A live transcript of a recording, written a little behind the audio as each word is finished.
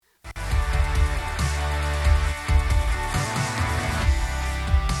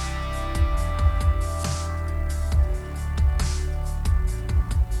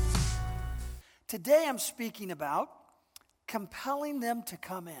am speaking about compelling them to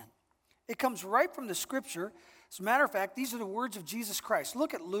come in. It comes right from the scripture. As a matter of fact, these are the words of Jesus Christ.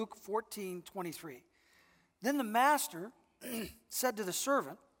 Look at Luke 14:23. Then the master said to the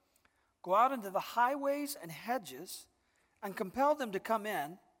servant, go out into the highways and hedges and compel them to come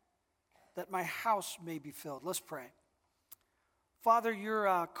in, that my house may be filled. Let's pray. Father,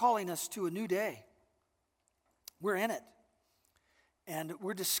 you're calling us to a new day. We're in it. And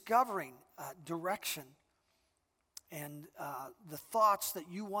we're discovering direction and the thoughts that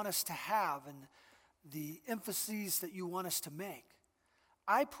you want us to have and the emphases that you want us to make.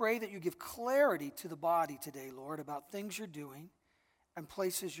 I pray that you give clarity to the body today, Lord, about things you're doing and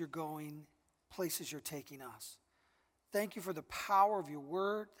places you're going, places you're taking us. Thank you for the power of your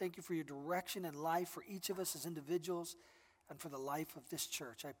word. Thank you for your direction and life for each of us as individuals and for the life of this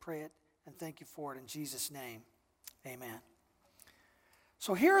church. I pray it and thank you for it in Jesus' name. Amen.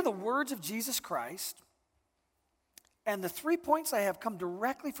 So here are the words of Jesus Christ, and the 3 points I have come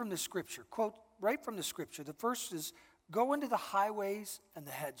directly from the scripture, quote right from the scripture. The first is, go into the highways and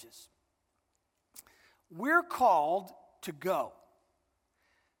the hedges. We're called to go.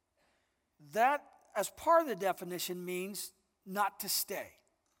 That, as part of the definition, means not to stay.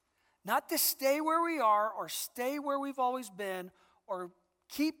 Not to stay where we are or stay where we've always been or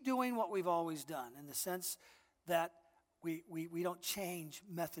keep doing what we've always done, in the sense that we don't change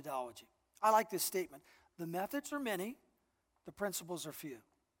methodology. I like this statement. The methods are many, the principles are few.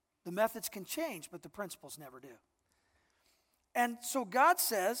 The methods can change, but the principles never do. And so God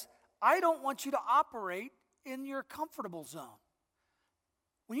says, I don't want you to operate in your comfortable zone.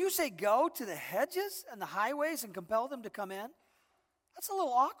 When you say go to the hedges and the highways and compel them to come in, that's a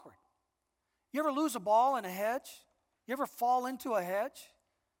little awkward. You ever lose a ball in a hedge? You ever fall into a hedge?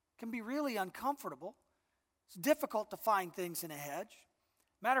 It can be really uncomfortable. It's difficult to find things in a hedge.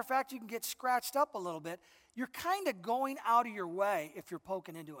 Matter of fact, you can get scratched up a little bit. You're kind of going out of your way if you're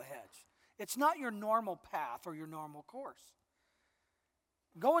poking into a hedge. It's not your normal path or your normal course.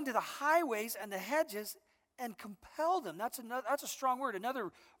 Go into the highways and the hedges and compel them. That's a strong word. Another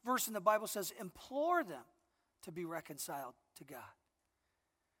verse in the Bible says, implore them to be reconciled to God.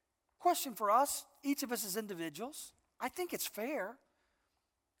 Question for us, each of us as individuals. I think it's fair.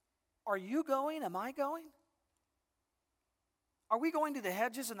 Are you going? Am I going? Are we going to the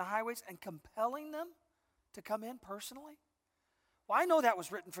hedges and the highways and compelling them to come in personally? Well, I know that was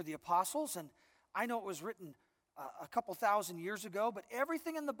written for the apostles, and I know it was written a couple thousand years ago, but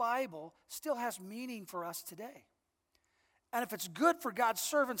everything in the Bible still has meaning for us today. And if it's good for God's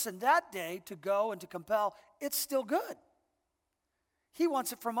servants in that day to go and to compel, it's still good. He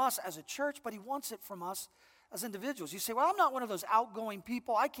wants it from us as a church, but he wants it from us as individuals. You say, well, I'm not one of those outgoing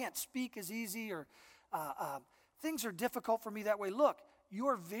people. I can't speak as easy, or things are difficult for me that way. Look,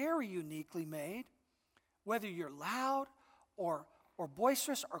 you're very uniquely made, whether you're loud or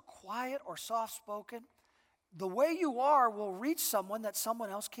boisterous or quiet or soft-spoken. The way you are will reach someone that someone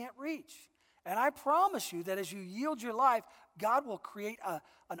else can't reach. And I promise you that as you yield your life, God will create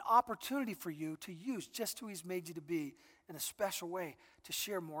an opportunity for you to use just who he's made you to be in a special way to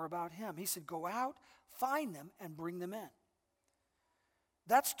share more about him. He said, go out, find them, and bring them in.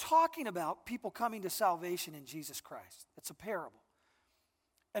 That's talking about people coming to salvation in Jesus Christ. It's a parable.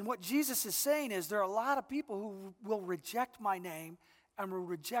 And what Jesus is saying is there are a lot of people who will reject my name and will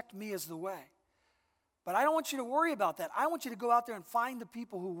reject me as the way. But I don't want you to worry about that. I want you to go out there and find the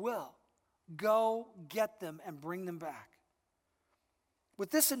people who will. Go get them and bring them back.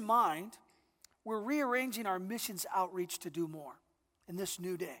 With this in mind, we're rearranging our missions outreach to do more in this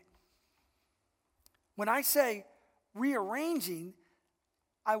new day. When I say rearranging,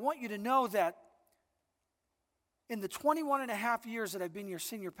 I want you to know that in the 21 and a half years that I've been your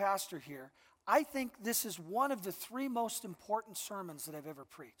senior pastor here, I think this is one of the 3 most important sermons that I've ever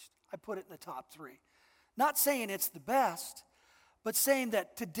preached. I put it in the top 3. Not saying it's the best, but saying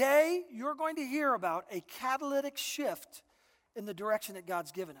that today you're going to hear about a catalytic shift in the direction that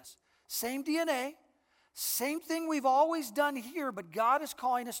God's given us. Same DNA, same thing we've always done here, but God is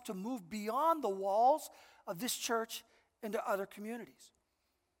calling us to move beyond the walls of this church into other communities.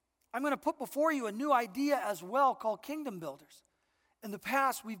 I'm going to put before you a new idea as well called Kingdom Builders. In the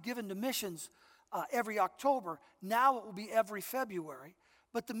past, we've given to missions every October. Now it will be every February.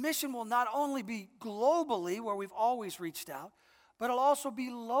 But the mission will not only be globally, where we've always reached out, but it'll also be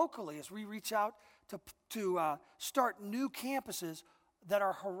locally as we reach out to start new campuses that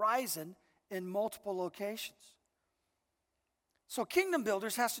are horizon in multiple locations. So Kingdom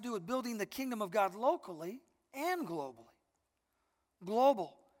Builders has to do with building the kingdom of God locally and globally.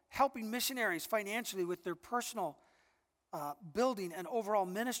 Global, helping missionaries financially with their personal building and overall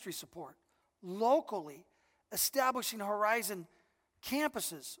ministry support. locally, establishing Horizon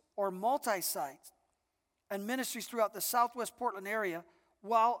campuses or multi-sites and ministries throughout the Southwest Portland area,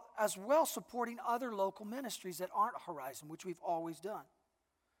 while as well supporting other local ministries that aren't Horizon, which we've always done.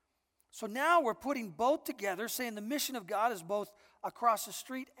 So now we're putting both together, saying the mission of God is both across the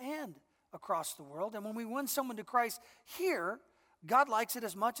street and across the world. And when we win someone to Christ here, God likes it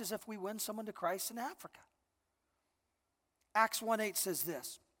as much as if we win someone to Christ in Africa. Acts 1:8 says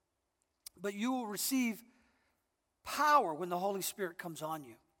this, "But you will receive power when the Holy Spirit comes on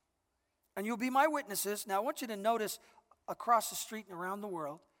you. And you'll be my witnesses." Now I want you to notice across the street and around the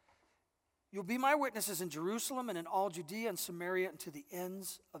world, "You'll be my witnesses in Jerusalem and in all Judea and Samaria and to the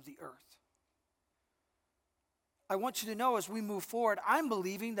ends of the earth." I want you to know as we move forward, I'm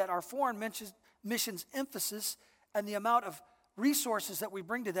believing that our foreign missions emphasis and the amount of resources that we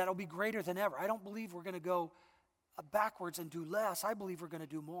bring to that will be greater than ever. I don't believe we're going to go backwards and do less. I believe we're going to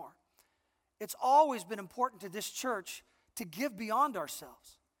do more. It's always been important to this church to give beyond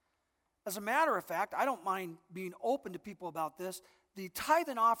ourselves. As a matter of fact, I don't mind being open to people about this. The tithe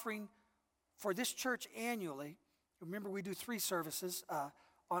and offering for this church annually, remember we do 3 services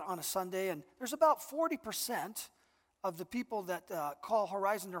on a Sunday, and there's about 40% of the people that call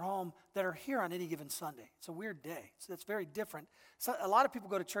Horizon their home that are here on any given Sunday. It's a weird day. So that's very different. So a lot of people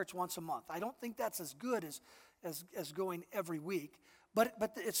go to church once a month. I don't think that's as good as going every week, but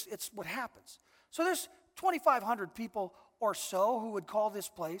it's what happens. So there's 2,500 people or so who would call this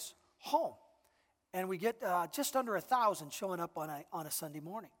place home. And we get just under 1,000 showing up on a Sunday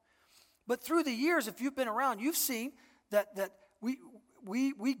morning. But through the years, if you've been around, you've seen that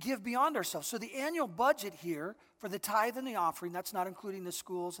we give beyond ourselves. So the annual budget here for the tithe and the offering, that's not including the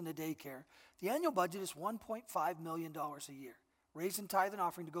schools and the daycare, the annual budget is $1.5 million a year. Raising tithe and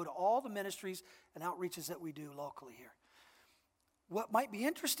offering to go to all the ministries and outreaches that we do locally here. What might be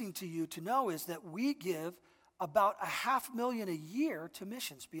interesting to you to know is that we give about $500,000 a year to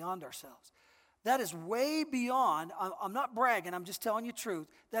missions beyond ourselves. That is way beyond, I'm not bragging, I'm just telling you the truth,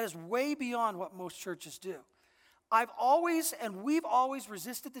 that is way beyond what most churches do. I've always, and we've always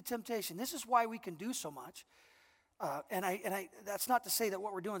resisted the temptation. This is why we can do so much. And that's not to say that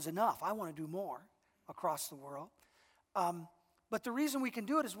what we're doing is enough. I want to do more across the world. But the reason we can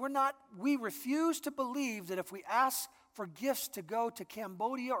do it is we refuse to believe that if we ask for gifts to go to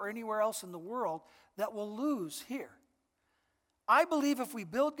Cambodia or anywhere else in the world, that we'll lose here. I believe if we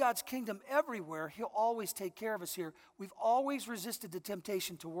build God's kingdom everywhere, He'll always take care of us here. We've always resisted the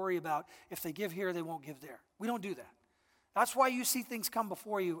temptation to worry about if they give here, they won't give there. We don't do that. That's why you see things come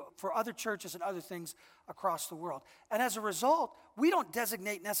before you for other churches and other things across the world. And as a result, we don't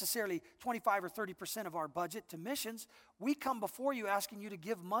designate necessarily 25 or 30% of our budget to missions. We come before you asking you to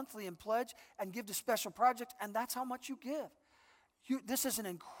give monthly and pledge and give to special projects, and that's how much you give. This is an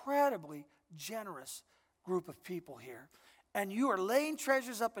incredibly generous group of people here. And you are laying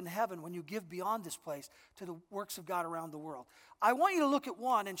treasures up in heaven when you give beyond this place to the works of God around the world. I want you to look at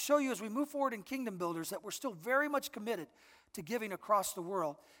one and show you as we move forward in Kingdom Builders that we're still very much committed to giving across the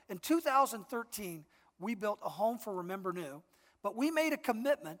world. In 2013, we built a home for Remember New, but we made a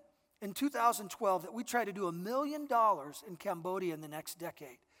commitment in 2012 that we try to do $1 million in Cambodia in the next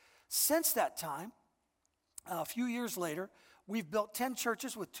decade. Since that time, a few years later, we've built 10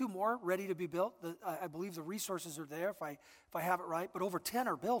 churches with 2 more ready to be built. I believe the resources are there if I have it right, but over 10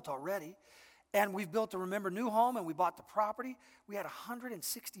 are built already. And we've built the Remember New home, and we bought the property. We had a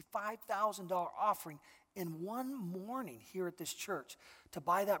 $165,000 offering in one morning here at this church to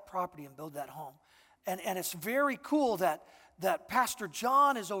buy that property and build that home. And it's very cool that Pastor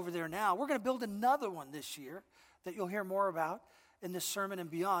John is over there now. We're going to build another one this year that you'll hear more about in this sermon and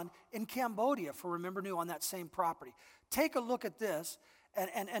beyond in Cambodia for Remember New on that same property. Take a look at this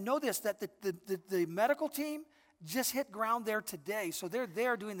and know this, that the medical team just hit ground there today. So they're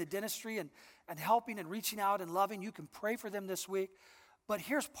there doing the dentistry and helping and reaching out and loving. You can pray for them this week. But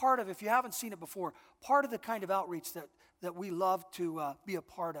here's part of, if you haven't seen it before, part of the kind of outreach that we love to be a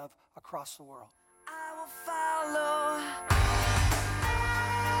part of across the world. I will follow.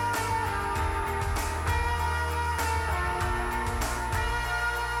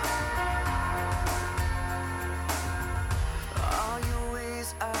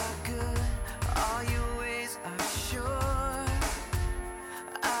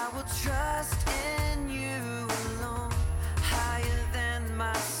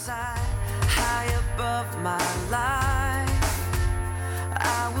 My life,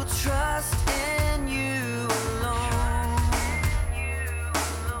 I will trust in you alone.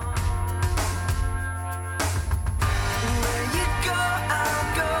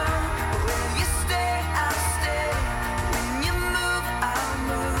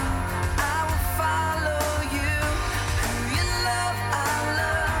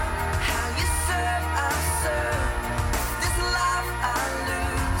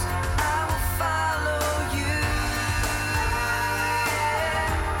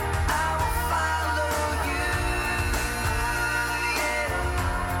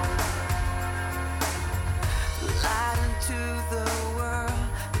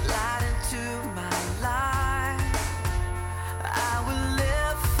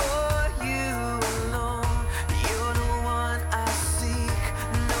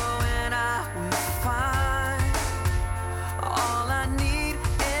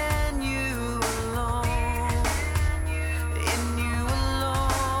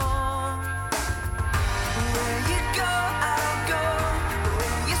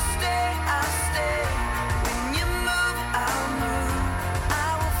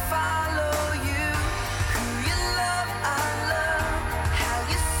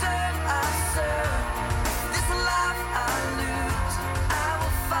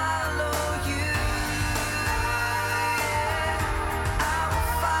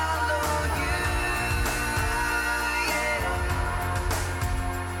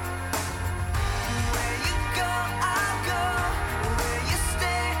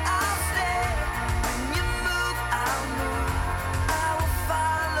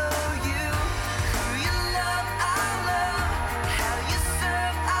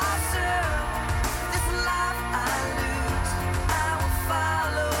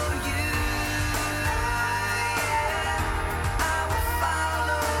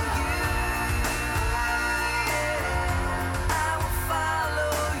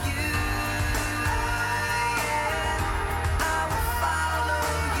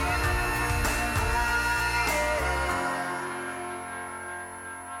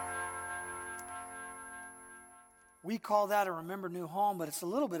 call that a Remember New Home, but it's a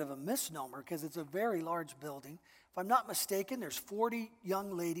little bit of a misnomer because it's a very large building. If I'm not mistaken, there's 40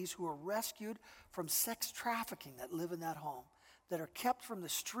 young ladies who are rescued from sex trafficking that live in that home, that are kept from the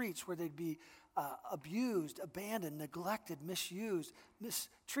streets where they'd be abused, abandoned, neglected, misused,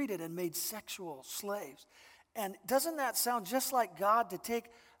 mistreated, and made sexual slaves. And doesn't that sound just like God to take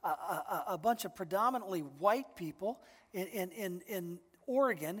a bunch of predominantly white people in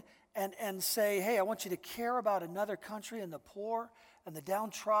Oregon and say, hey, I want you to care about another country and the poor and the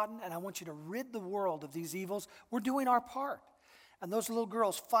downtrodden, and I want you to rid the world of these evils. We're doing our part. And those little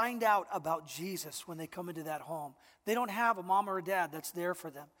girls find out about Jesus when they come into that home. They don't have a mom or a dad that's there for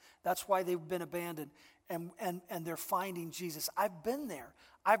them. That's why they've been abandoned, and they're finding Jesus. I've been there.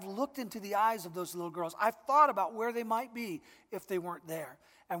 I've looked into the eyes of those little girls. I've thought about where they might be if they weren't there.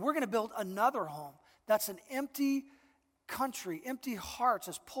 And we're going to build another home that's an empty country, empty hearts,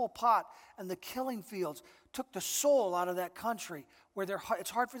 as Pol Pot and the killing fields took the soul out of that country, where it's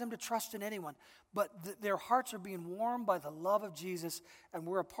hard for them to trust in anyone, but their hearts are being warmed by the love of Jesus, and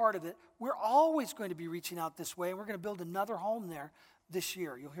we're a part of it. We're always going to be reaching out this way, and we're going to build another home there this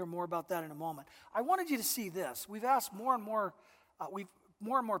year. You'll hear more about that in a moment. I wanted you to see this. We've asked more and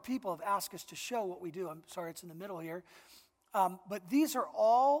more people have asked us to show what we do. I'm sorry, it's in the middle here. But these are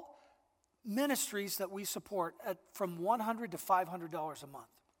all ministries that we support at from $100 to $500 a month.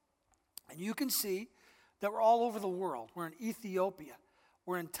 And you can see that we're all over the world. We're in Ethiopia.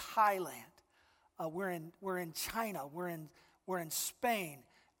 We're in Thailand. We're in China. We're in Spain.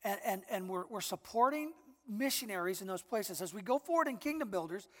 And we're supporting missionaries in those places. As we go forward in Kingdom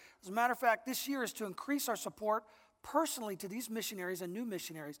Builders, as a matter of fact, this year is to increase our support personally to these missionaries and new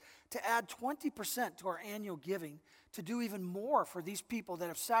missionaries, to add 20% to our annual giving, to do even more for these people that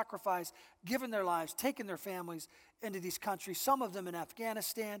have sacrificed, given their lives, taken their families into these countries, some of them in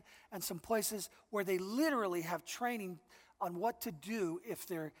Afghanistan and some places where they literally have training on what to do if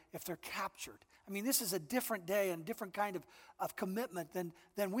they're captured. I mean, this is a different day and different kind of commitment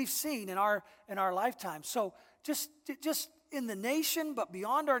than we've seen in our lifetime. So just in the nation, but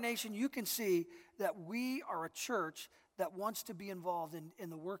beyond our nation, you can see that we are a church that wants to be involved in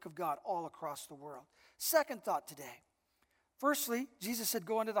the work of God all across the world. Second thought today. Firstly, Jesus said,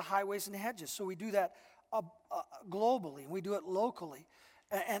 go into the highways and hedges. So we do that globally, and we do it locally.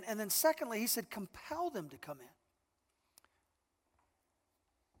 And then secondly, he said, compel them to come in.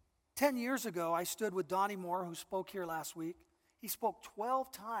 10 years ago, I stood with Donnie Moore, who spoke here last week. He spoke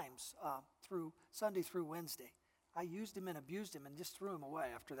 12 times through Sunday through Wednesday. I used him and abused him and just threw him away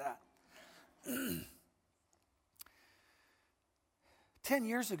after that. 10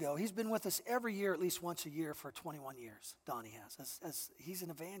 years ago, he's been with us every year, at least once a year for 21 years, Donnie has. As he's an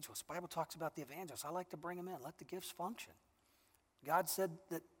evangelist. The Bible talks about the evangelist. I like to bring him in, let the gifts function. God said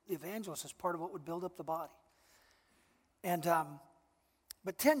that the evangelist is part of what would build up the body. And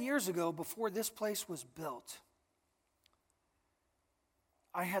but 10 years ago, before this place was built,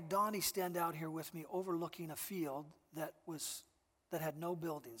 I had Donnie stand out here with me overlooking a field that had no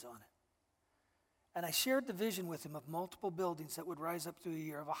buildings on it. And I shared the vision with him of multiple buildings that would rise up through the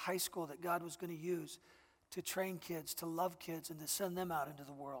year, of a high school that God was going to use to train kids, to love kids, and to send them out into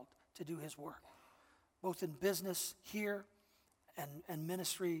the world to do his work, both in business here and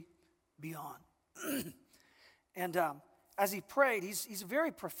ministry beyond. And as he prayed, he's a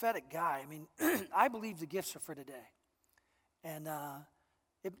very prophetic guy. I mean, I believe the gifts are for today. And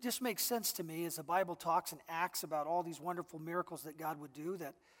it just makes sense to me as the Bible talks and acts about all these wonderful miracles that God would do,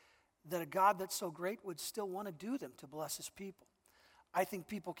 that a God that's so great would still want to do them to bless his people. I think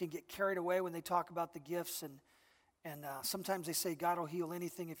people can get carried away when they talk about the gifts, and sometimes they say God will heal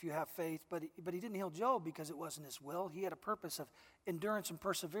anything if you have faith, but he didn't heal Job because it wasn't his will. He had a purpose of endurance and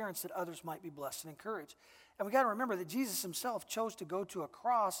perseverance that others might be blessed and encouraged. And we got to remember that Jesus himself chose to go to a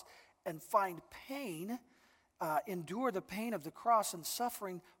cross and find pain, endure the pain of the cross and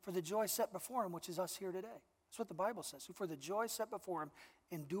suffering for the joy set before him, which is us here today. That's what the Bible says. Who for the joy set before him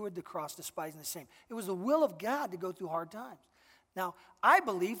endured the cross, despising the shame. It was the will of God to go through hard times. Now, I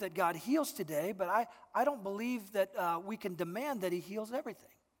believe that God heals today, but I don't believe that we can demand that he heals everything.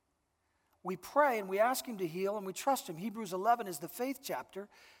 We pray and we ask him to heal and we trust him. Hebrews 11 is the faith chapter.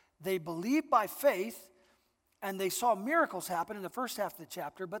 They believed by faith and they saw miracles happen in the first half of the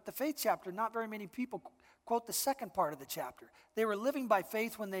chapter, but the faith chapter, not very many people quote the second part of the chapter. They were living by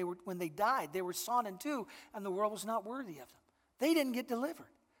faith when they died. They were sawn in two and the world was not worthy of them. They didn't get delivered,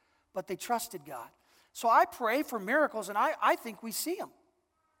 but they trusted God. So I pray for miracles, and I think we see them.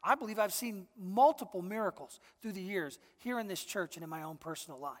 I believe I've seen multiple miracles through the years here in this church and in my own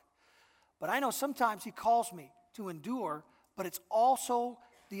personal life. But I know sometimes he calls me to endure, but it's also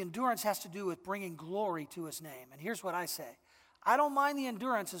the endurance has to do with bringing glory to his name. And here's what I say. I don't mind the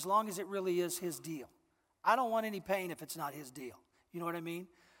endurance as long as it really is his deal. I don't want any pain if it's not his deal. You know what I mean?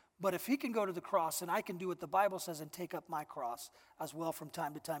 But if he can go to the cross and I can do what the Bible says and take up my cross as well from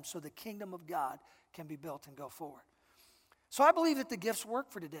time to time so the kingdom of God can be built and go forward. So I believe that the gifts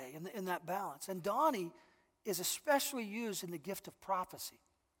work for today in that balance. And Donnie is especially used in the gift of prophecy.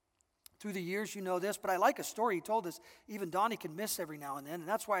 Through the years, you know this, but I like a story he told us. Even Donnie can miss every now and then, and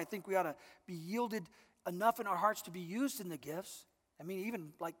that's why I think we ought to be yielded enough in our hearts to be used in the gifts. I mean,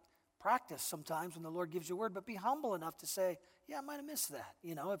 even like practice sometimes when the Lord gives you a word, but be humble enough to say, yeah, I might have missed that.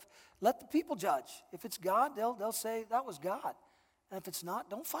 You know, let the people judge. If it's God, they'll say that was God. And if it's not,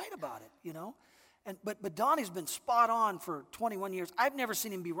 don't fight about it, you know. But Donnie's been spot on for 21 years. I've never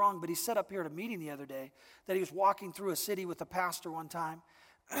seen him be wrong, but he said up here at a meeting the other day that he was walking through a city with a pastor one time,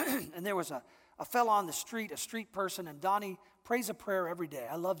 and there was a fellow on the street, a street person, and Donnie prays a prayer every day.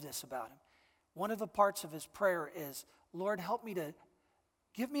 I love this about him. One of the parts of his prayer is, Lord,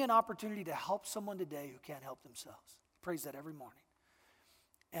 give me an opportunity to help someone today who can't help themselves. He prays that every morning.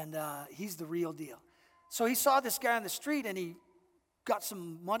 And he's the real deal. So he saw this guy on the street, and he got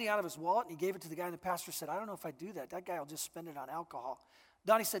some money out of his wallet, and he gave it to the guy, and the pastor said, I don't know if I do that. That guy will just spend it on alcohol.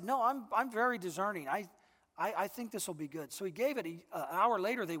 Donnie said, no, I'm very discerning. I think this will be good. So he gave it. An hour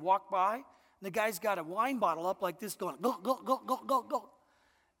later, they walked by, and the guy's got a wine bottle up like this going, go, go, go, go, go, go.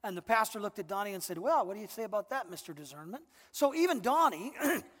 And the pastor looked at Donnie and said, well, what do you say about that, Mr. Discernment? So even Donnie,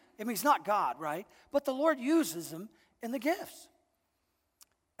 I mean, he's not God, right? But the Lord uses him in the gifts.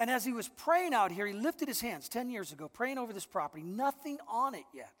 And as he was praying out here, he lifted his hands 10 years ago, praying over this property, nothing on it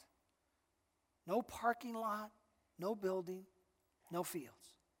yet. No parking lot, no building, no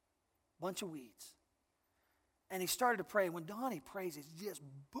fields, bunch of weeds. And he started to pray. When Donnie prays, it's just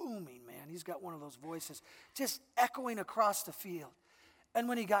booming, man. He's got one of those voices just echoing across the field. And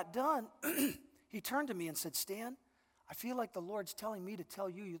when he got done, he turned to me and said, Stan, I feel like the Lord's telling me to tell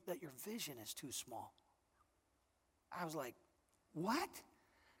you that your vision is too small. I was like, what?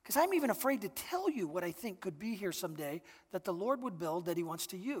 Because I'm even afraid to tell you what I think could be here someday that the Lord would build that he wants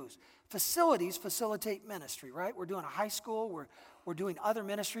to use. Facilities facilitate ministry, right? We're doing a high school. We're doing other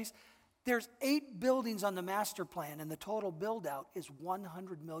ministries. There's 8 buildings on the master plan, and the total build-out is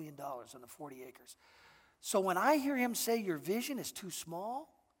 $100 million on the 40 acres. So when I hear him say your vision is too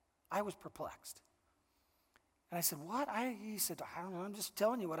small, I was perplexed. And I said, what? He said, I don't know, I'm just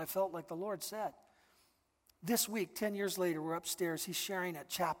telling you what I felt like the Lord said. This week, 10 years later, we're upstairs. He's sharing at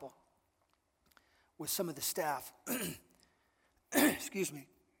chapel with some of the staff. Excuse me.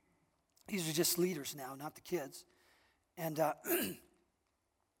 These are just leaders now, not the kids. And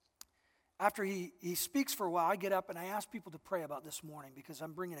after he speaks for a while, I get up and I ask people to pray about this morning because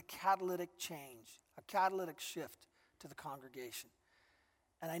I'm bringing a catalytic change, a catalytic shift to the congregation.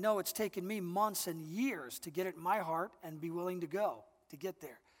 And I know it's taken me months and years to get it in my heart and be willing to go to get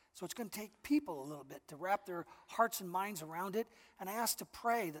there. So it's going to take people a little bit to wrap their hearts and minds around it. And I ask to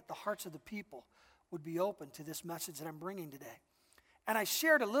pray that the hearts of the people would be open to this message that I'm bringing today. And I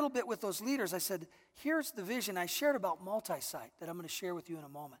shared a little bit with those leaders. I said, here's the vision. I shared about multi-site that I'm going to share with you in a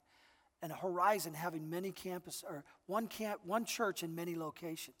moment. And Horizon having many campuses, or one church in many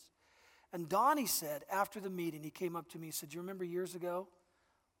locations. And Donnie said, after the meeting, he came up to me and said, do you remember years ago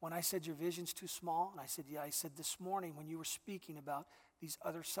when I said your vision's too small? And I said, yeah. I said, this morning when you were speaking about these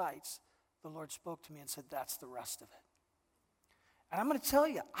other sites, the Lord spoke to me and said, that's the rest of it. And I'm going to tell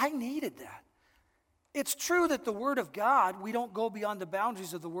you, I needed that. It's true that the Word of God, we don't go beyond the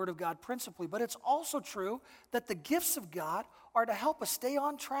boundaries of the Word of God principally, but it's also true that the gifts of God are to help us stay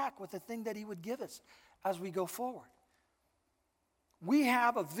on track with the thing that he would give us as we go forward. We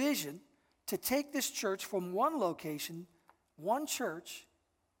have a vision to take this church from one location, one church,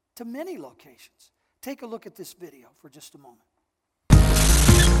 to many locations. Take a look at this video for just a moment.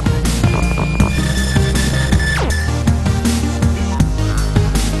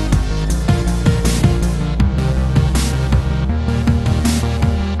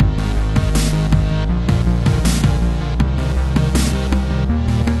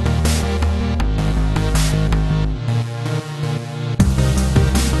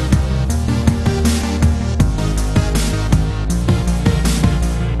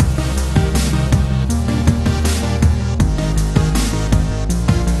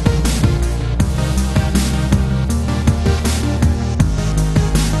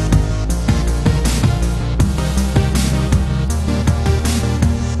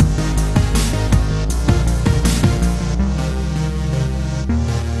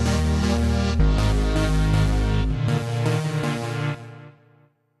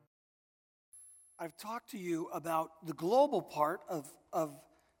 I've talked to you about the global part of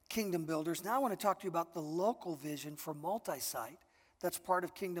Kingdom Builders. Now I want to talk to you about the local vision for multi-site that's part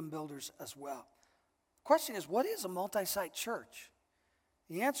of Kingdom Builders as well. Question is, what is a multi-site church?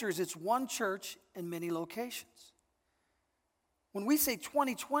 The answer is it's one church in many locations. When we say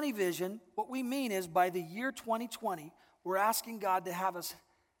 2020 vision, what we mean is by the year 2020, we're asking God to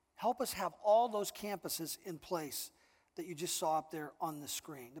help us have all those campuses in place that you just saw up there on the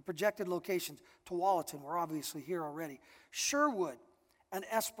screen. The projected locations, Tualatin, we're obviously here already. Sherwood and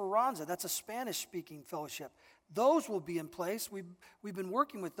Esperanza, that's a Spanish-speaking fellowship. Those will be in place. We've been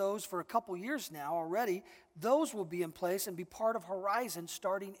working with those for a couple years now already. Those will be in place and be part of Horizon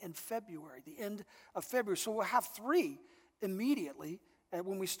starting in February, the end of February. So we'll have 3 immediately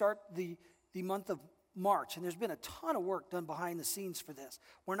when we start the month of March. And there's been a ton of work done behind the scenes for this.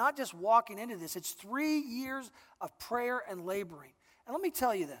 We're not just walking into this. It's 3 years of prayer and laboring. And let me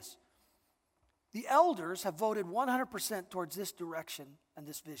tell you this. The elders have voted 100% towards this direction and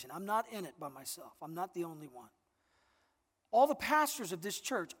this vision. I'm not in it by myself. I'm not the only one. All the pastors of this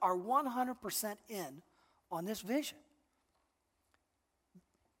church are 100% in on this vision.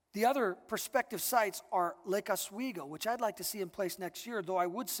 The other prospective sites are Lake Oswego, which I'd like to see in place next year, though I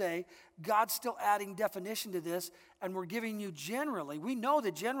would say God's still adding definition to this, and we're giving you generally. We know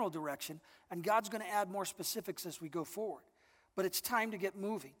the general direction, and God's going to add more specifics as we go forward. But it's time to get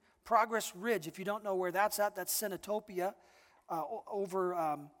moving. Progress Ridge, if you don't know where that's at, that's Senatopia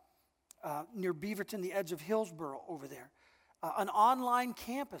over near Beaverton, the edge of Hillsboro over there. An online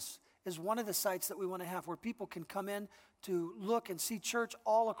campus is one of the sites that we want to have where people can come in to look and see church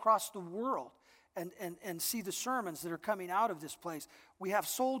all across the world and see the sermons that are coming out of this place. We have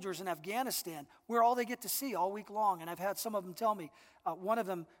soldiers in Afghanistan. We're all they get to see all week long. And I've had some of them tell me, one of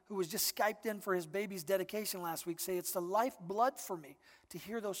them who was just Skyped in for his baby's dedication last week, say it's the lifeblood for me to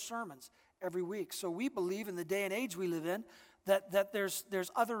hear those sermons every week. So we believe in the day and age we live in that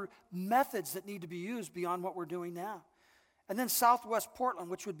there's other methods that need to be used beyond what we're doing now. And then Southwest Portland,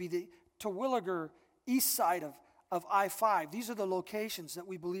 which would be the Terwilliger east side of I-5. These are the locations that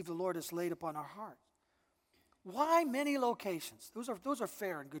we believe the Lord has laid upon our hearts. Why many locations? Those are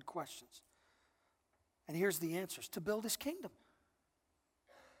fair and good questions. And here's the answers. To build his kingdom.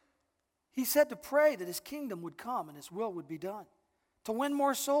 He said to pray that his kingdom would come and his will would be done. To win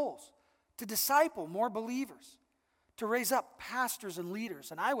more souls. To disciple more believers. To raise up pastors and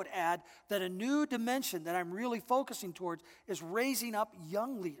leaders. And I would add that a new dimension that I'm really focusing towards is raising up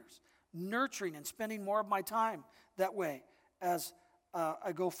young leaders, nurturing and spending more of my time that way as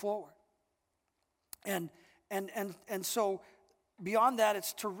I go forward. And so beyond that,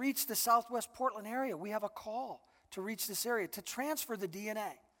 it's to reach the Southwest Portland area. We have a call to reach this area, to transfer the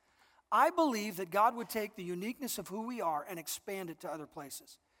DNA. I believe that God would take the uniqueness of who we are and expand it to other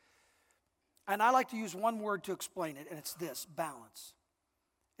places. And I like to use one word to explain it, and it's this: balance.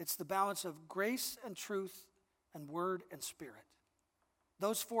 It's the balance of grace and truth and word and spirit.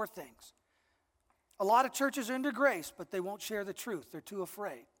 Those 4 things. A lot of churches are into grace, but they won't share the truth. They're too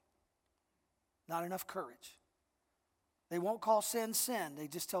afraid. Not enough courage. They won't call sin sin. They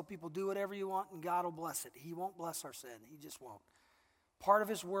just tell people, do whatever you want and God will bless it. He won't bless our sin. He just won't. Part of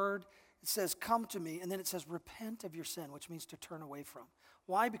his word, it says, come to me, and then it says, repent of your sin, which means to turn away from.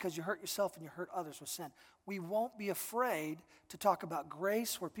 Why? Because you hurt yourself and you hurt others with sin. We won't be afraid to talk about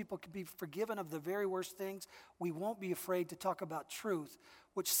grace, where people can be forgiven of the very worst things. We won't be afraid to talk about truth,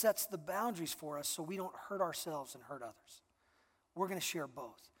 which sets the boundaries for us so we don't hurt ourselves and hurt others. We're going to share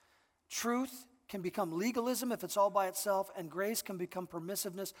both. Truth can become legalism if it's all by itself, and grace can become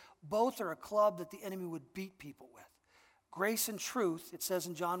permissiveness. Both are a club that the enemy would beat people with. Grace and truth, it says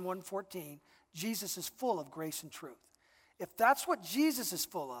in John 1:14, Jesus is full of grace and truth. If that's what Jesus is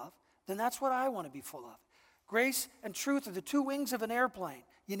full of, then that's what I want to be full of. Grace and truth are the 2 wings of an airplane.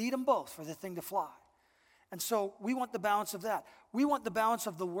 You need them both for the thing to fly. And so we want the balance of that. We want the balance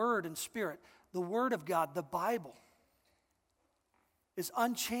of the Word and Spirit. The Word of God, the Bible, is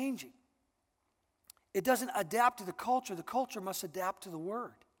unchanging. It doesn't adapt to the culture. The culture must adapt to the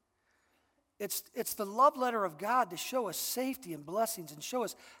Word. It's the love letter of God to show us safety and blessings and show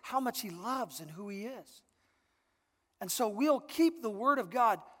us how much He loves and who He is. And so we'll keep the Word of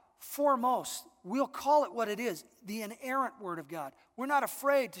God foremost. We'll call it what it is, the inerrant Word of God. We're not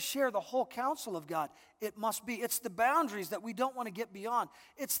afraid to share the whole counsel of God. It must be. It's the boundaries that we don't want to get beyond.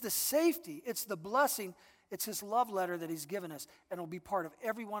 It's the safety. It's the blessing. It's His love letter that He's given us, and it'll be part of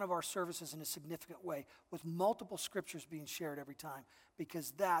every one of our services in a significant way, with multiple scriptures being shared every time,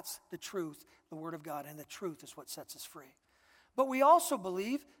 because that's the truth, the Word of God, and the truth is what sets us free. But we also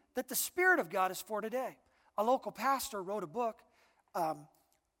believe that the Spirit of God is for today. A local pastor wrote a book,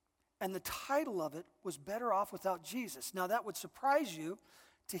 and the title of it was Better Off Without Jesus. Now, that would surprise you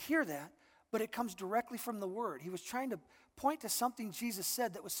to hear that, but it comes directly from the Word. He was trying to point to something Jesus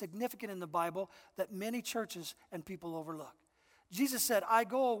said that was significant in the Bible that many churches and people overlook. Jesus said, I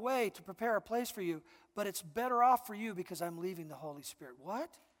go away to prepare a place for you, but it's better off for you because I'm leaving the Holy Spirit. What?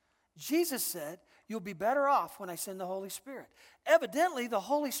 Jesus said, you'll be better off when I send the Holy Spirit. Evidently, the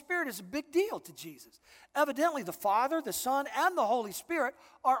Holy Spirit is a big deal to Jesus. Evidently, the Father, the Son, and the Holy Spirit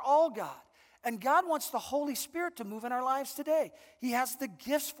are all God. And God wants the Holy Spirit to move in our lives today. He has the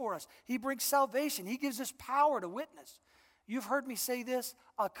gifts for us. He brings salvation. He gives us power to witness. You've heard me say this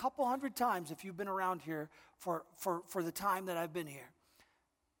a couple hundred times if you've been around here for the time that I've been here.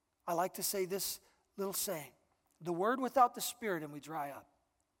 I like to say this little saying, the Word without the Spirit and we dry up.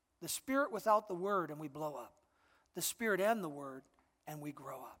 The Spirit without the Word and we blow up. The Spirit and the Word and we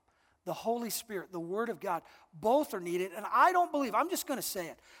grow up. The Holy Spirit, the Word of God, both are needed. And I don't believe, I'm just going to say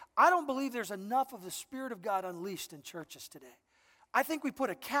it, I don't believe there's enough of the Spirit of God unleashed in churches today. I think we put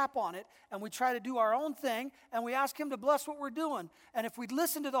a cap on it and we try to do our own thing and we ask Him to bless what we're doing. And if we'd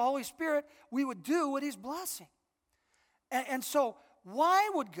listen to the Holy Spirit, we would do what He's blessing. And so why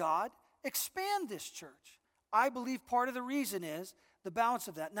would God expand this church? I believe part of the reason is the balance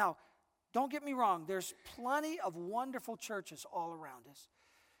of that. Now, don't get me wrong, there's plenty of wonderful churches all around us.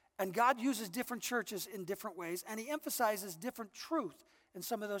 And God uses different churches in different ways, and He emphasizes different truth in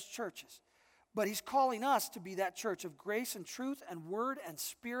some of those churches. But He's calling us to be that church of grace and truth and word and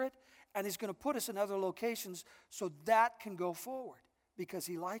spirit, and He's going to put us in other locations so that can go forward because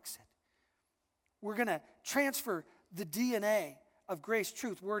He likes it. We're going to transfer the DNA of grace,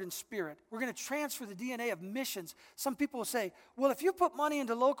 truth, word, and spirit. We're going to transfer the DNA of missions. Some people will say, well, if you put money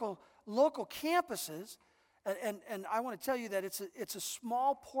into local campuses, and I want to tell you that it's a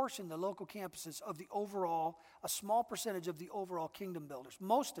small portion, the local campuses, of the overall, a small percentage of the overall kingdom builders.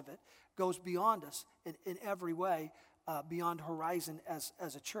 Most of it goes beyond us in every way, beyond Horizon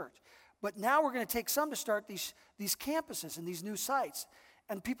as a church. But now we're going to take some to start these campuses and these new sites.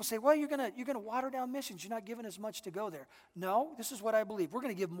 And people say, well, you're going to water down missions. You're not giving as much to go there. No, this is what I believe. We're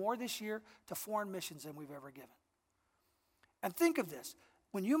going to give more this year to foreign missions than we've ever given. And think of this.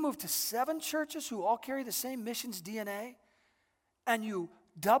 When you move to 7 churches who all carry the same missions DNA, and you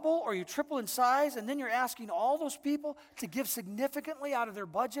double or you triple in size, and then you're asking all those people to give significantly out of their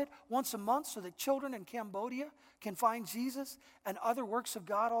budget once a month so that children in Cambodia can find Jesus and other works of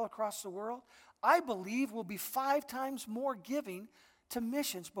God all across the world, I believe will be 5 times more giving to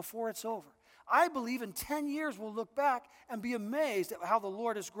missions before it's over. I believe in 10 years we'll look back and be amazed at how the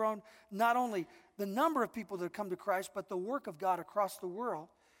Lord has grown not only the number of people that have come to Christ, but the work of God across the world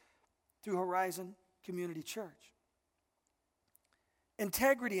through Horizon Community Church.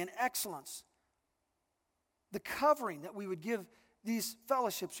 Integrity and excellence, the covering that we would give these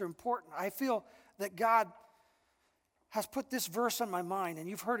fellowships are important. I feel that God has put this verse on my mind, and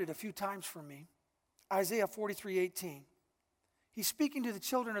you've heard it a few times from me. Isaiah 43:18. He's speaking to the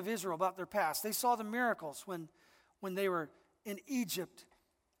children of Israel about their past. They saw the miracles when they were in Egypt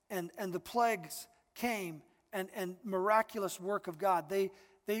and the plagues came and miraculous work of God.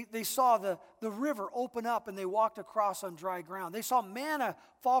 They saw the river open up and they walked across on dry ground. They saw manna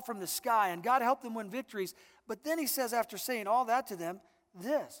fall from the sky and God helped them win victories. But then He says, after saying all that to them,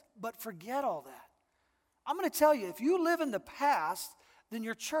 this, but forget all that. I'm going to tell you, if you live in the past, then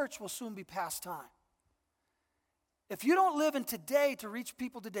your church will soon be past time. If you don't live in today to reach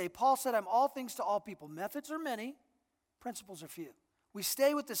people today, Paul said, I'm all things to all people. Methods are many, principles are few. We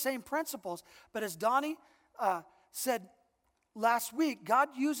stay with the same principles, but as Donnie said last week, God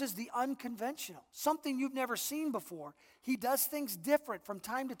uses the unconventional, something you've never seen before. He does things different from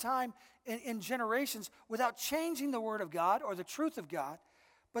time to time in generations without changing the Word of God or the truth of God,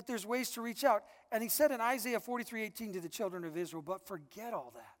 but there's ways to reach out. And He said in Isaiah 43:18 to the children of Israel, but forget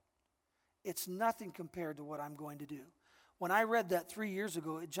all that. It's nothing compared to what I'm going to do. When I read that 3 years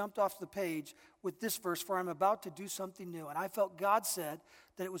ago, it jumped off the page with this verse, for I'm about to do something new. And I felt God said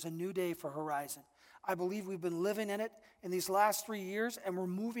that it was a new day for Horizon. I believe we've been living in it in these last 3 years, and we're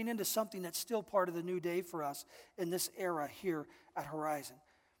moving into something that's still part of the new day for us in this era here at Horizon.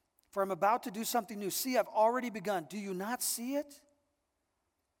 For I'm about to do something new. See, I've already begun. Do you not see it?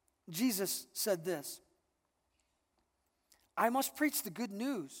 Jesus said this, I must preach the good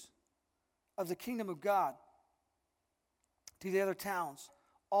news of the kingdom of God to the other towns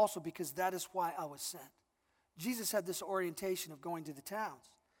also, because that is why I was sent. Jesus had this orientation of going to the towns,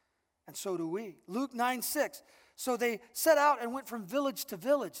 and so do we. Luke 9:6. So they set out and went from village to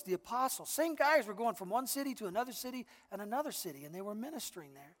village, the apostles. Same guys were going from one city to another city and another city, and they were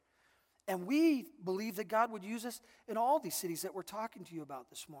ministering there. And we believe that God would use us in all these cities that we're talking to you about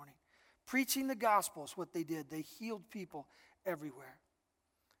this morning. Preaching the gospel is what they did. They healed people everywhere.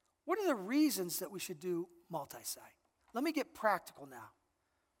 What are the reasons that we should do multi-site? Let me get practical now.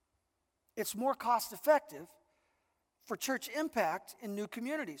 It's more cost effective for church impact in new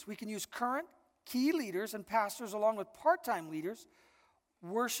communities. We can use current key leaders and pastors along with part-time leaders,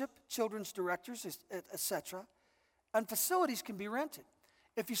 worship, children's directors, etc., and facilities can be rented.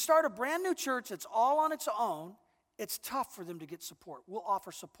 If you start a brand new church that's all on its own, it's tough for them to get support. We'll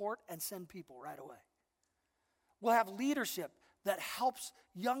offer support and send people right away. We'll have leadership that helps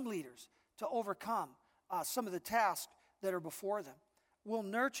young leaders to overcome some of the tasks that are before them. We'll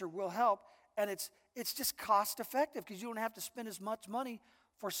nurture, we'll help, and it's just cost effective because you don't have to spend as much money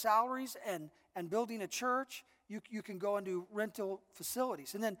for salaries and building a church. You can go into rental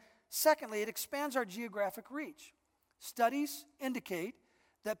facilities. And then secondly, it expands our geographic reach. Studies indicate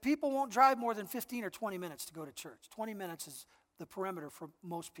that people won't drive more than 15 or 20 minutes to go to church. 20 minutes is the perimeter for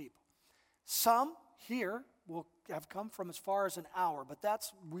most people. Some here will have come from as far as an hour, but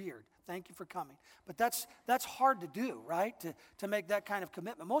that's weird. Thank you for coming. But that's hard to do, right? To make that kind of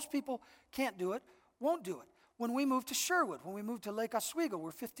commitment. Most people can't do it, won't do it. When we moved to Sherwood, when we moved to Lake Oswego,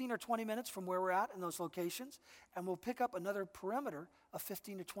 we're 15 or 20 minutes from where we're at in those locations, and we'll pick up another perimeter of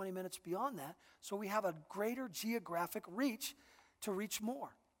 15 to 20 minutes beyond that, so we have a greater geographic reach to reach more.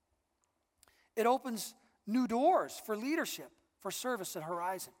 It opens new doors for leadership, for service at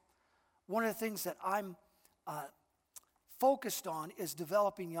Horizon. One of the things that I'm focused on is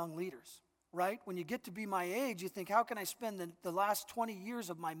developing young leaders, right? When you get to be my age, you think, how can I spend the last 20 years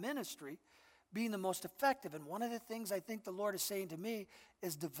of my ministry being the most effective? And one of the things I think the Lord is saying to me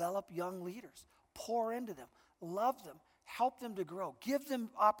is develop young leaders. Pour into them. Love them. Help them to grow. Give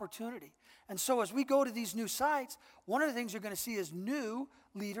them opportunity. And so as we go to these new sites, one of the things you're going to see is new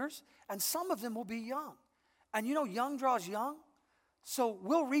leaders, and some of them will be young. And you know, young draws young. So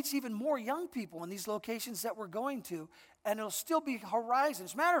we'll reach even more young people in these locations that we're going to, and it'll still be Horizon.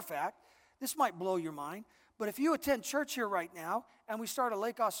 As a matter of fact, this might blow your mind, but if you attend church here right now, and we start a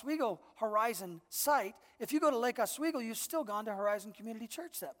Lake Oswego Horizon site, if you go to Lake Oswego, you've still gone to Horizon Community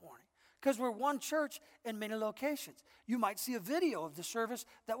Church that morning, because we're one church in many locations. You might see a video of the service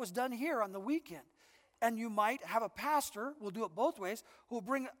that was done here on the weekend, and you might have a pastor, we'll do it both ways, who will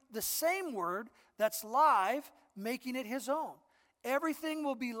bring the same word that's live, making it his own. Everything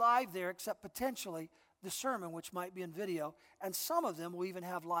will be live there except potentially the sermon, which might be in video, and some of them will even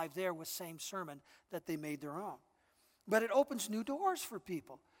have live there with same sermon that they made their own. But it opens new doors for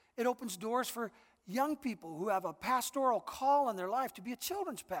people. It opens doors for young people who have a pastoral call in their life to be a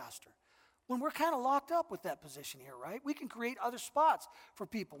children's pastor. When we're kind of locked up with that position here, right? We can create other spots for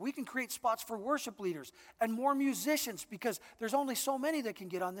people. We can create spots for worship leaders and more musicians because there's only so many that can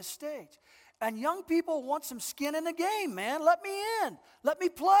get on this stage. And young people want some skin in the game, man. Let me in. Let me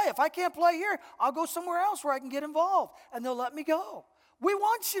play. If I can't play here, I'll go somewhere else where I can get involved, and they'll let me go. We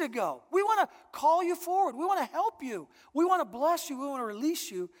want you to go. We want to call you forward. We want to help you. We want to bless you. We want to release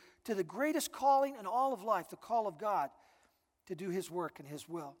you to the greatest calling in all of life, the call of God to do His work and His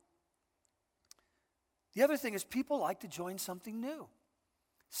will. The other thing is people like to join something new.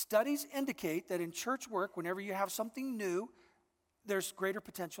 Studies indicate that in church work, whenever you have something new, there's greater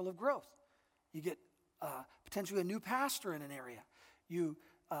potential of growth. You get potentially a new pastor in an area. You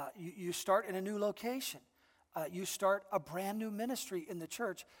start in a new location. You start a brand new ministry in the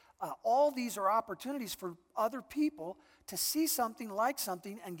church. All these are opportunities for other people to see something like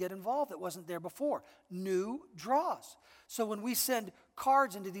something and get involved that wasn't there before. New draws. So when we send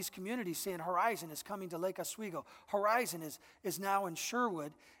cards into these communities saying Horizon is coming to Lake Oswego, Horizon is now in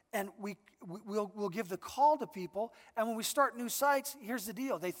Sherwood, and we'll give the call to people, and when we start new sites, here's the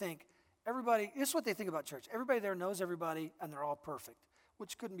deal. They think, everybody, this is what they think about church. Everybody there knows everybody, and they're all perfect,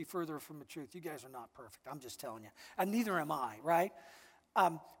 which couldn't be further from the truth. You guys are not perfect. I'm just telling you. And neither am I, right?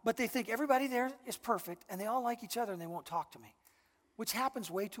 But they think everybody there is perfect, and they all like each other, and they won't talk to me, which happens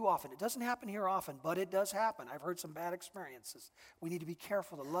way too often. It doesn't happen here often, but it does happen. I've heard some bad experiences. We need to be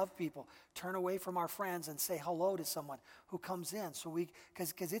careful to love people, turn away from our friends, and say hello to someone who comes in,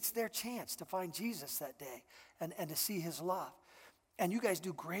 because it's their chance to find Jesus that day and to see His love. And you guys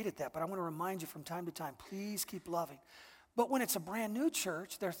do great at that, but I want to remind you from time to time, please keep loving. But when it's a brand new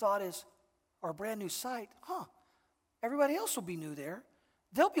church, their thought is, or a brand new site, everybody else will be new there.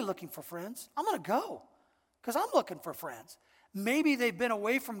 They'll be looking for friends. I'm going to go because I'm looking for friends. Maybe they've been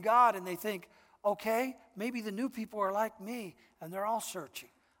away from God and they think, okay, maybe the new people are like me and they're all searching.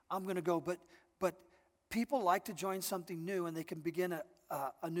 I'm going to go. But people like to join something new and they can begin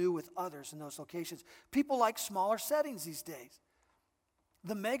anew with others in those locations. People like smaller settings these days.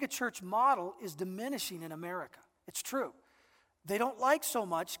 The megachurch model is diminishing in America. It's true. They don't like so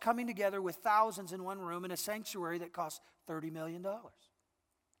much coming together with thousands in one room in a sanctuary that costs $30 million.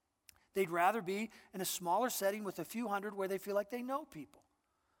 They'd rather be in a smaller setting with a few hundred where they feel like they know people,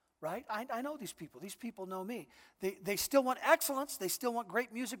 right? I know these people. These people know me. They still want excellence. They still want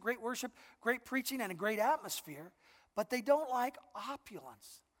great music, great worship, great preaching, and a great atmosphere, but they don't like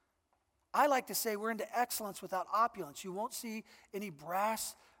opulence. I like to say we're into excellence without opulence. You won't see any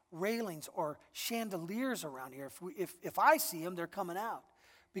brass railings or chandeliers around here. If I see them, they're coming out.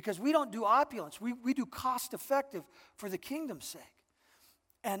 Because we don't do opulence. We do cost effective for the kingdom's sake.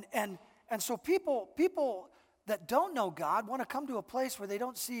 And so people that don't know God want to come to a place where they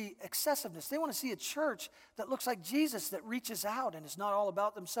don't see excessiveness. They want to see a church that looks like Jesus, that reaches out and is not all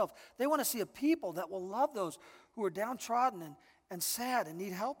about themselves. They want to see a people that will love those who are downtrodden and sad and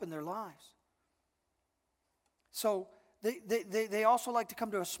need help in their lives. So they also like to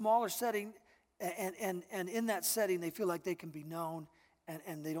come to a smaller setting, and in that setting they feel like they can be known,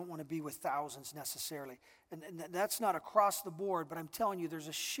 and they don't want to be with thousands necessarily. And that's not across the board, but I'm telling you, there's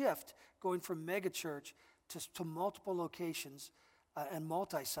a shift going from megachurch to multiple locations and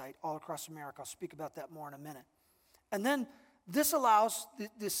multi-site all across America. I'll speak about that more in a minute. And then this allows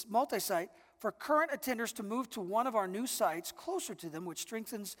this multi-site for current attenders to move to one of our new sites closer to them, which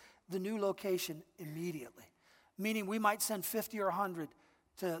strengthens the new location immediately. Meaning we might send 50 or 100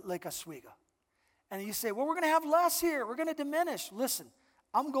 to Lake Oswego. And you say, well, we're going to have less here. We're going to diminish. Listen,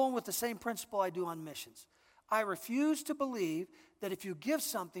 I'm going with the same principle I do on missions. I refuse to believe that if you give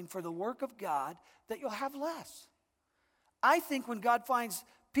something for the work of God, that you'll have less. I think when God finds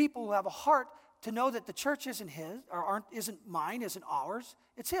people who have a heart to know that the church isn't his, or isn't mine, isn't ours,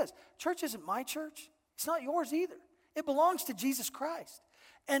 it's his. Church isn't my church. It's not yours either. It belongs to Jesus Christ.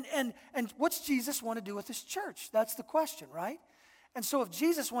 And what's Jesus want to do with his church? That's the question, right? And so if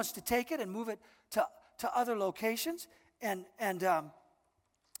Jesus wants to take it and move it to other locations, and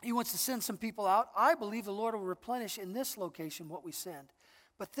he wants to send some people out, I believe the Lord will replenish in this location what we send.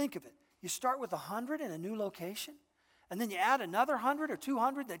 But think of it. You start with 100 in a new location, and then you add another 100 or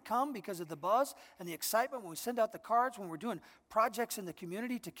 200 that come because of the buzz and the excitement when we send out the cards, when we're doing projects in the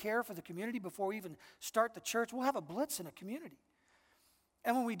community to care for the community before we even start the church. We'll have a blitz in a community.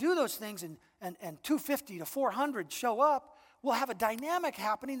 And when we do those things and 250 to 400 show up, we'll have a dynamic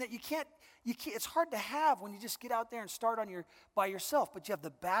happening that you can't, it's hard to have when you just get out there and start by yourself. But you have the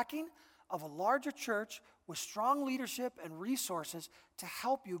backing of a larger church with strong leadership and resources to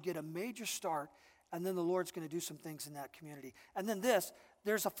help you get a major start. And then the Lord's going to do some things in that community. And then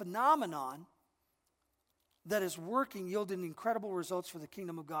there's a phenomenon that is working, yielding incredible results for the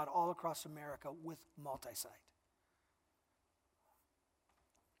kingdom of God all across America with multi-site.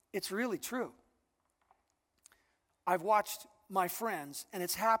 It's really true. I've watched my friends, and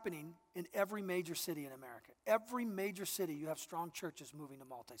it's happening in every major city in America. Every major city, you have strong churches moving to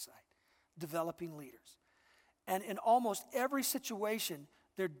multi-site, developing leaders. And in almost every situation,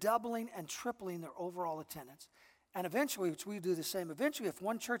 they're doubling and tripling their overall attendance. And eventually, which we do the same, eventually if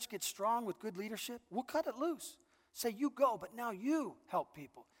one church gets strong with good leadership, we'll cut it loose. Say, you go, but now you help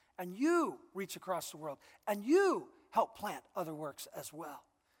people, and you reach across the world, and you help plant other works as well.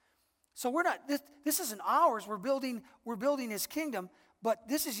 So we're not, this isn't ours. We're building his kingdom, but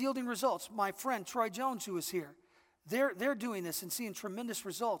this is yielding results. My friend Troy Jones, who is here, they're doing this and seeing tremendous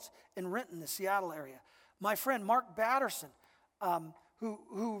results in Renton, the Seattle area. My friend Mark Batterson,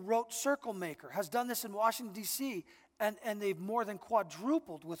 who wrote Circle Maker, has done this in Washington, D.C., and they've more than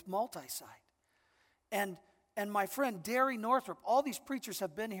quadrupled with multi-site. And my friend Derry Northrup, all these preachers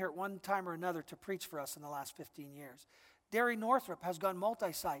have been here at one time or another to preach for us in the last 15 years. Derry Northrup has gone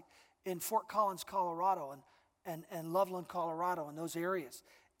multi-site in Fort Collins, Colorado, and Loveland, Colorado, and those areas.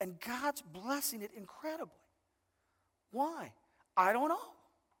 And God's blessing it incredibly. Why? I don't know.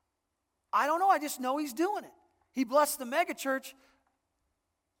 I just know he's doing it. He blessed the megachurch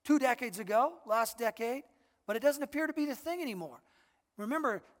 2 decades ago, last decade, but it doesn't appear to be the thing anymore.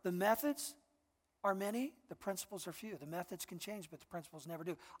 Remember, the methods are many, the principles are few. The methods can change, but the principles never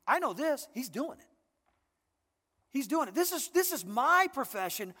do. I know this, he's doing it. He's doing it. This is my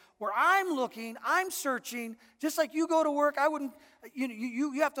profession where I'm looking, I'm searching. Just like you go to work,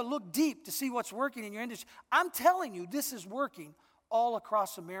 you have to look deep to see what's working in your industry. I'm telling you, this is working all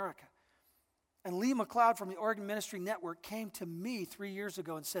across America. And Lee McLeod from the Oregon Ministry Network came to me 3 years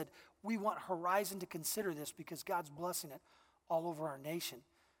ago and said, we want Horizon to consider this because God's blessing it all over our nation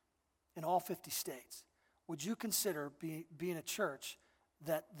in all 50 states. Would you consider being a church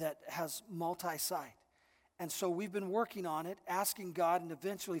that has multi-site? And so we've been working on it, asking God, and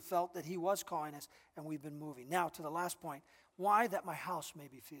eventually felt that he was calling us, and we've been moving. Now to the last point, why that my house may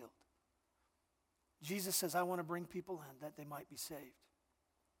be filled. Jesus says, I want to bring people in that they might be saved.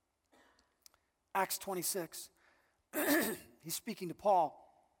 Acts 26, he's speaking to Paul.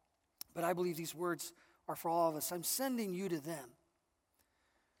 But I believe these words are for all of us. I'm sending you to them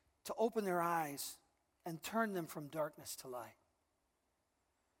to open their eyes and turn them from darkness to light.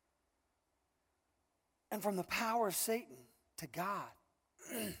 And from the power of Satan to God,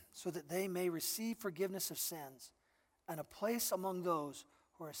 so that they may receive forgiveness of sins and a place among those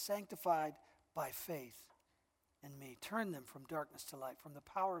who are sanctified by faith in me. Turn them from darkness to light, from the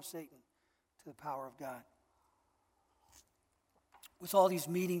power of Satan to the power of God. With all these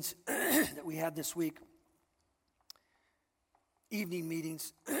meetings that we had this week, evening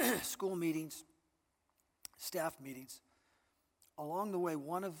meetings, school meetings, staff meetings, along the way,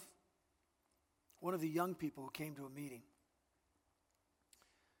 one of the young people who came to a meeting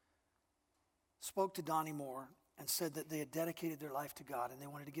spoke to Donnie Moore and said that they had dedicated their life to God and they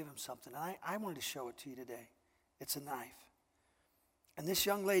wanted to give him something. And I wanted to show it to you today. It's a knife. And this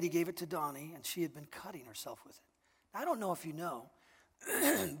young lady gave it to Donnie, and she had been cutting herself with it. Now, I don't know if you know,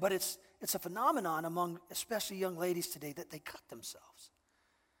 but it's a phenomenon among especially young ladies today that they cut themselves.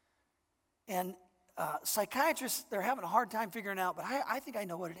 And psychiatrists, they're having a hard time figuring out, but I think I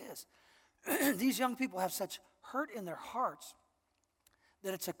know what it is. These young people have such hurt in their hearts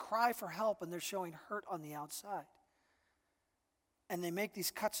that it's a cry for help, and they're showing hurt on the outside. And they make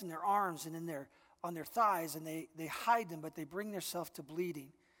these cuts in their arms and on their thighs, and they hide them, but they bring themselves to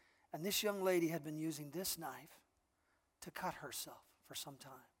bleeding. And this young lady had been using this knife to cut herself for some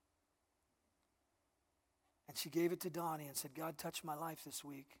time. And she gave it to Donnie and said, God touched my life this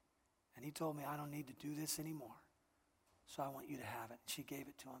week, and he told me I don't need to do this anymore. So I want you to have it. She gave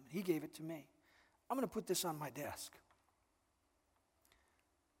it to him. He gave it to me. I'm going to put this on my desk,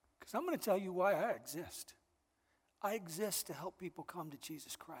 because I'm going to tell you why I exist. I exist to help people come to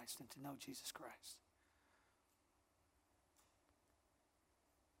Jesus Christ and to know Jesus Christ.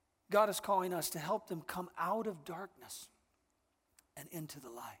 God is calling us to help them come out of darkness and into the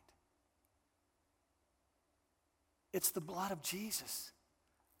light. It's the blood of Jesus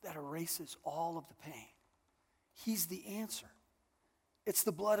that erases all of the pain. He's the answer. It's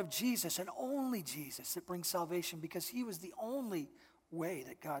the blood of Jesus and only Jesus that brings salvation, because he was the only way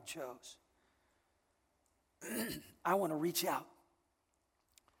that God chose. I want to reach out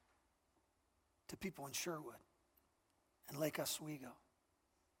to people in Sherwood and Lake Oswego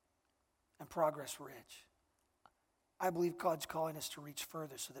and Progress Ridge. I believe God's calling us to reach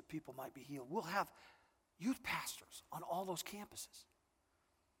further so that people might be healed. We'll have youth pastors on all those campuses.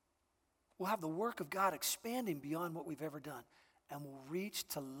 We'll have the work of God expanding beyond what we've ever done. And we'll reach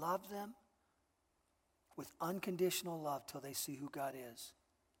to love them with unconditional love till they see who God is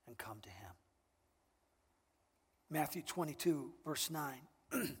and come to him. Matthew 22, verse 9.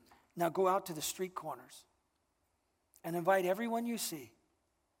 Now go out to the street corners and invite everyone you see.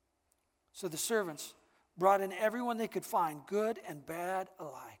 So the servants brought in everyone they could find, good and bad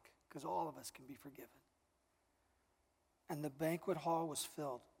alike, because all of us can be forgiven. And the banquet hall was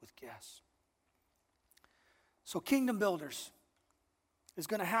filled with guests. So Kingdom Builders is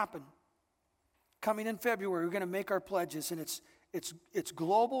going to happen. Coming in February, we're going to make our pledges, and it's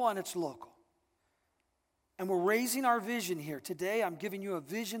global and it's local. And we're raising our vision here. Today, I'm giving you a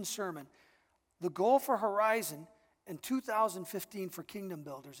vision sermon. The goal for Horizon in 2015 for Kingdom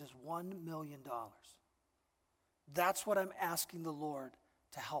Builders is $1 million. That's what I'm asking the Lord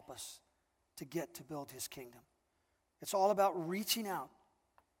to help us to get to build his kingdom. It's all about reaching out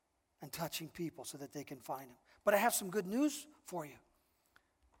and touching people so that they can find him. But I have some good news for you.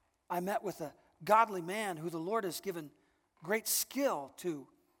 I met with a godly man who the Lord has given great skill to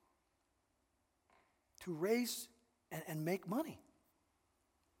raise and make money.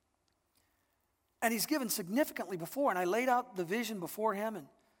 And he's given significantly before, and I laid out the vision before him and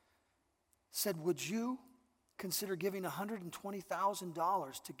said, would you consider giving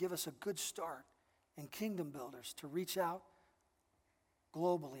 $120,000 to give us a good start in Kingdom Builders to reach out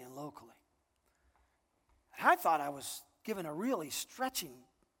globally and locally? And I thought I was given a really stretching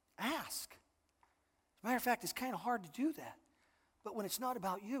ask. As a matter of fact, it's kind of hard to do that. But when it's not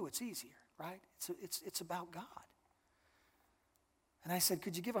about you, it's easier, right? It's about God. And I said,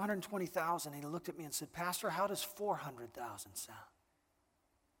 could you give $120,000? And he looked at me and said, Pastor, how does $400,000 sound?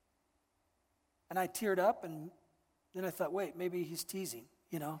 And I teared up, and then I thought, wait, maybe he's teasing,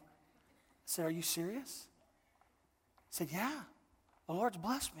 I said, are you serious? He said, yeah, the Lord's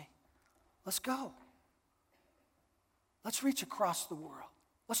blessed me. Let's go. Let's reach across the world.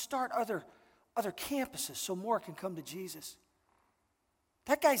 Let's start other campuses so more can come to Jesus.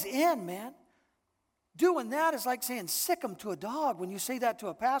 That guy's in, man. Doing that is like saying sick him to a dog when you say that to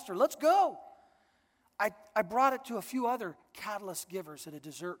a pastor. Let's go. I brought it to a few other catalyst givers at a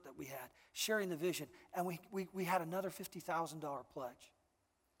dessert that we had, sharing the vision, and we had another $50,000 pledge.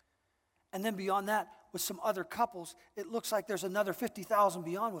 And then beyond that, with some other couples, it looks like there's another 50,000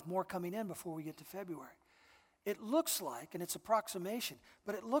 beyond with more coming in before we get to February. It looks like, and it's approximation,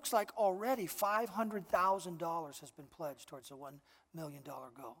 but it looks like already $500,000 has been pledged towards the $1 million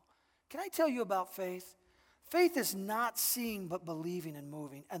goal. Can I tell you about faith? Faith is not seeing but believing and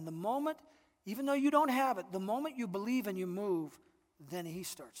moving. And the moment, even though you don't have it, the moment you believe and you move, then he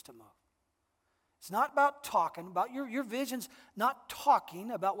starts to move. It's not about talking, about your vision's not talking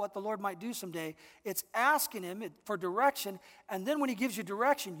about what the Lord might do someday. It's asking him for direction, and then when he gives you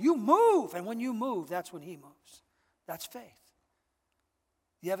direction, you move. And when you move, that's when he moves. That's faith.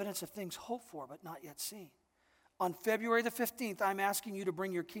 The evidence of things hoped for but not yet seen. On February the 15th, I'm asking you to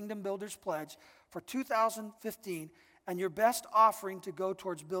bring your Kingdom Builders Pledge for 2015 and your best offering to go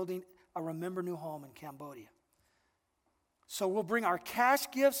towards building a Remember New home in Cambodia. So we'll bring our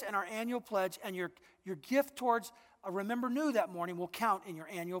cash gifts and our annual pledge, and your gift towards a Remember New that morning will count in your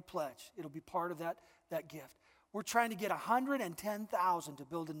annual pledge. It'll be part of that gift. We're trying to get $110,000 to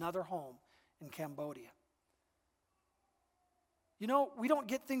build another home in Cambodia. You know, we don't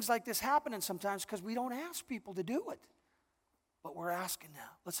get things like this happening sometimes because we don't ask people to do it. But we're asking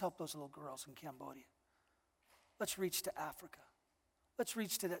now. Let's help those little girls in Cambodia. Let's reach to Africa. Let's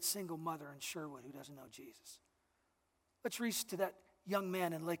reach to that single mother in Sherwood who doesn't know Jesus. Let's reach to that young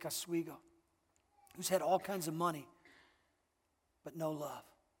man in Lake Oswego who's had all kinds of money but no love,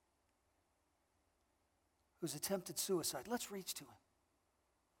 who's attempted suicide. Let's reach to him.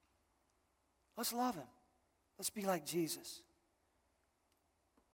 Let's love him. Let's be like Jesus.